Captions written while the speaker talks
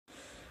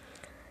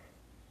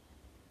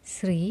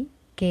ശ്രീ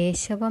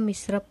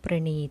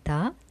കേശവമിശ്രപ്രണീത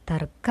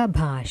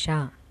തർക്കഭാഷ.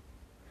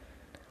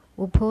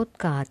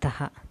 ഉപോദ്ഘാതഃ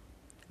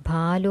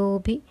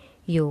ബാലോऽപി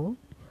യോ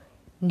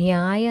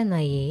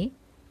ന്യായനയേ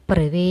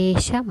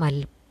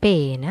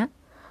പ്രവേശമൽപേന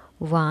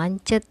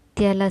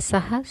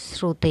വാഞ്ചത്യലസഃ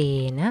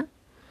ശ്രുതേന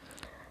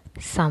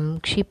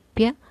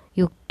സംക്ഷിപ്യ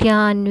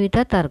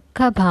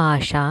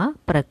യുക്ത്യാന്വിതതർക്കഭാഷാ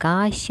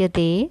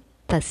പ്രകാശ്യത്തെ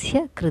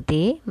തസ്യ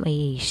കൃതേ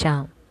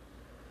മയീഷാം.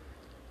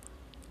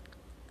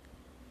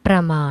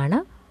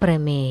 പ്രമാണ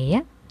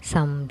പ്രമേയ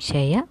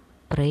സംശയ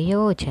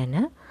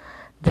പ്രയോജന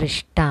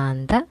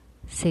ദൃഷ്ടാന്ത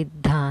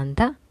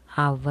സിദ്ധാന്ത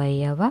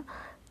അവയവ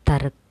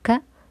തർക്ക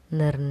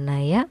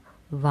നിർണയ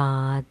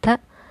വാദ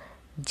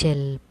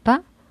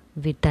ജൽപ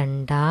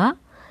വിതണ്ഡാ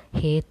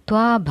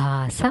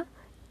ഹേത്വാഭാസ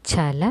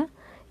ചല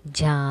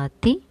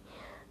ജാതി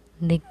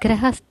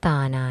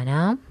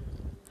നിഗ്രഹസ്ഥാനാനാം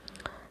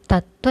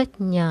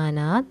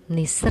തത്വജ്ഞാനാത്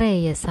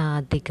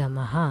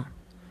നിശ്രേയസാധിഗമഃ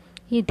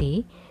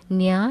ഇതി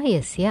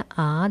ന്യായസ്യ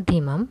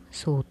ആദിമം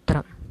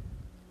സൂത്രം.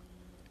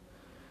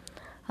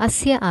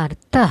 അസ്യ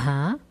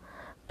അർത്ഥഃ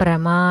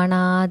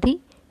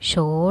പ്രമാണാദി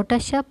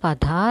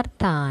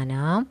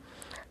ഷോഡശപദാർത്ഥാനാം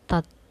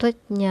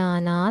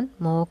തത്വജ്ഞാനാത്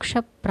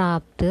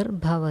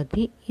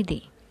മോക്ഷപ്രാപ്തിർഭവതി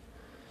ഇതി.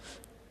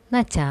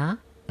 ന ച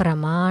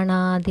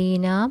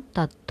പ്രമാണാദീനാം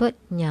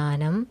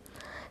തത്വജ്ഞാനം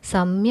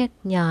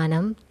സമ്യക്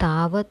ജ്ഞാനം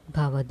താവത്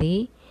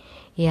ഭവതി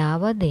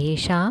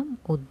യാവദേഷാം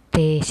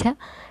ഉദ്ദേശ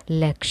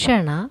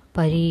ലക്ഷണ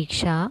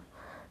പരീക്ഷാ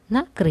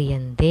ന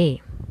ക്രിയന്തെ.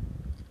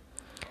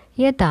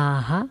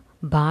 യഥാഹ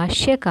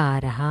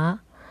ഭാഷ്യകാരഃ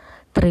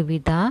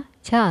ത്രിവിധാ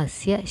ച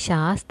അസ്യ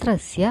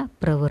ശാസ്ത്രസ്യ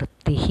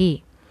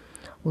പ്രവൃത്തിഃ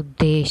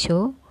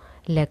ഉദ്ദേശോ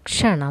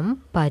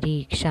ലക്ഷണം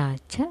പരീക്ഷാ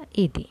ച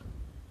ഇതി.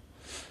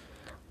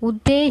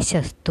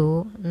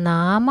 ഉദ്ദേശസ്തു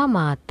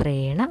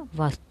നാമമാത്രേണ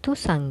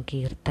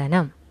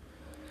വസ്തുസങ്കീർത്തനം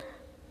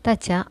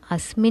തച്ച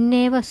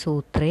അസ്മിന്നേവ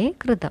സൂത്രേ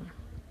കൃതം.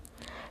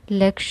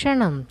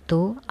 ലക്ഷണം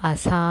തു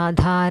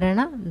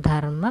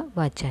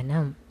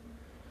അസാധാരണധർമ്മവചനം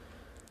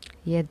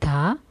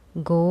യഥാ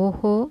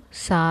ഗോഃ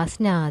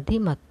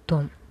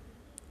സാസ്നാദിമത്വം.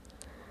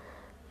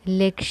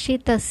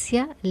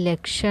 ലക്ഷിതസ്യ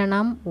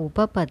ലക്ഷണം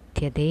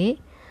ഉപപദ്യത്തെ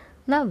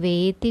ന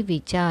വേതി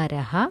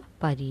വിചാരഃ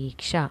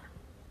പരീക്ഷ.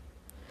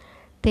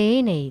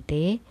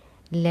 തേനൈതേ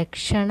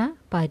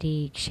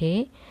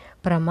ലക്ഷണപരീക്ഷേ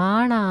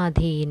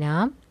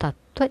പ്രമാണാദീനാം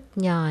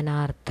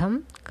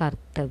തത്വജ്ഞാനാർത്ഥം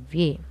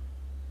കർത്തവ്യേ.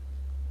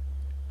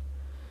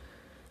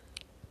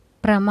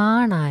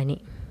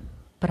 പ്രമാണാനി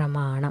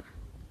പ്രമാണം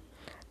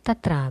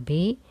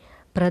തത്രാപി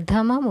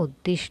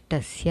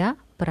പ്രഥമമുദ്ദിഷ്ടസ്യ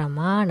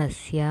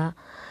പ്രമാണസ്യ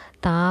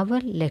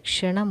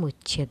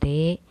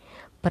താവല്ലക്ഷണമുച്യത്തെ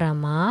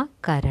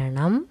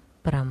പ്രമാകരണം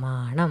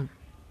പ്രമാണം.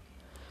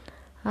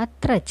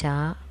 അത്ര ച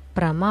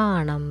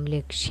പ്രമാണം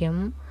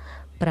ലക്ഷ്യം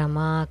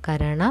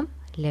പ്രമാകരണം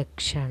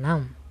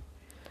ലക്ഷണം.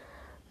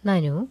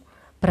 നനു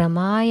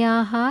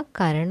പ്രമായാഃ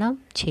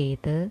കരണം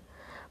ചേത്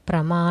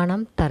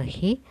പ്രമാണം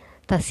തർഹി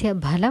തസ്യ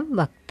ഫലം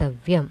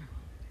വക്തവ്യം.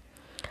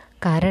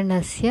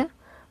 കരണസ്യ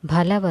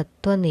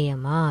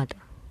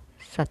ഫലവത്വനിയമാത്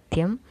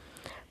സത്യം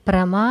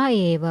പ്രമാ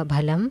ഏവ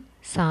ഫലം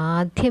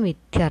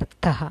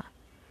സാധ്യമിത്യർത്ഥഃ.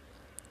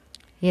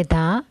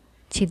 യഥാ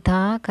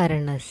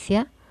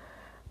ചിദാകരണസ്യ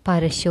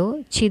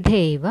പരശോ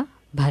ചിദൈവ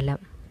ഫലം.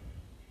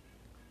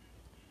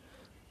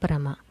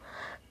 പ്രമാ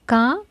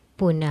കാ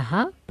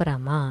പുനഃ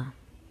പ്രമാ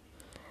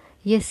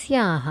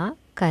യസ്യാഃ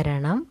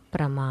കരണം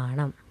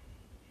പ്രമാണം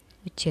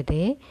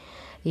ഉച്യത്തെ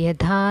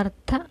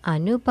യഥാർത്ഥ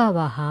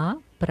അനുഭവഃ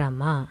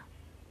പ്രമാ.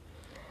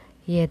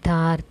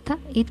 യഥാർത്ഥ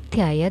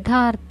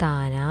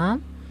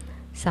ഇത്യയഥാർത്ഥാനാം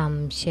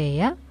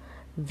സംശയ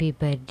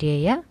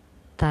വിപര്യയ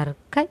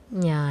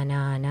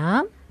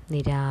തർക്കജ്ഞാനാനാം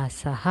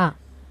നിരാസഃ.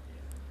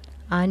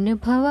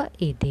 അനുഭവ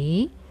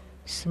ഇതി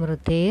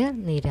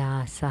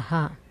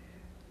സ്മൃതേർനിരാസഃ.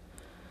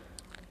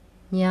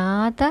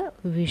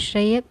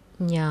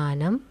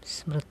 ജ്ഞാതവിഷയജ്ഞാനം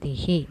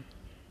സ്മൃതിഃ.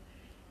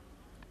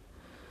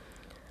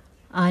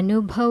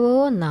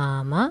 അനുഭവോ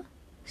നാമ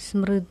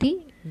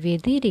സ്മൃതി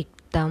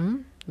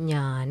വ്യതിരിക്തം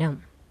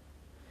ജ്ഞാനം.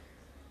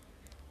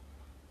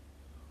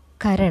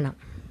 കരണം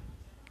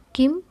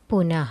കിം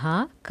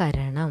പുനഃ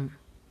കരണം.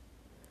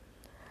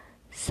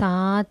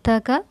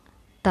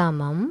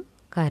 സാധകതമം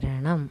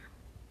കരണം.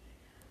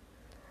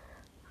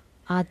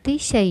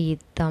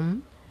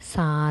 അതിശയിത്തം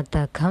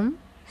സാധകം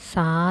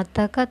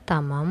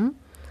സാധകതമം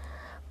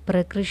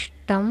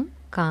പ്രകൃഷ്ടം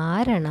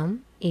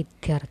കാരണം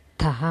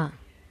ഇത്യർത്ഥഃ.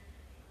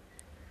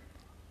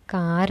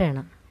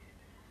 കാരണം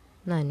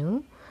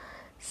നനു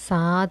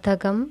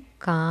സാധകം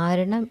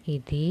കാരണം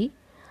ഇതി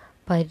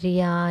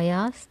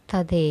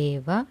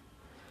പര്യായസ്തദേവ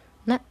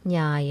ന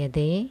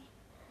ജ്ഞായതേ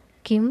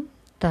കിം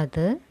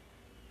തത്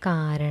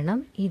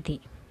കാരണം ഇതി.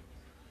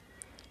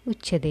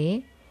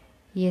 ഉച്യത്തെ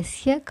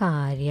യസ്യ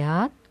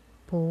കാര്യാത്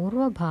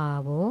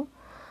പൂർവഭാവോ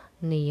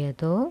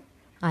നിയതോ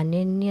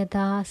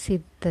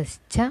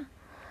അനന്യതാസിദ്ധശ്ച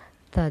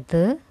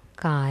തത്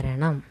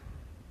കാരണം.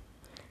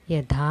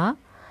 യഥാ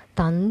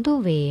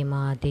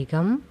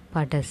തന്തുവേമാദികം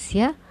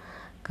പടസ്യ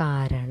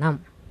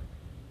കാരണം.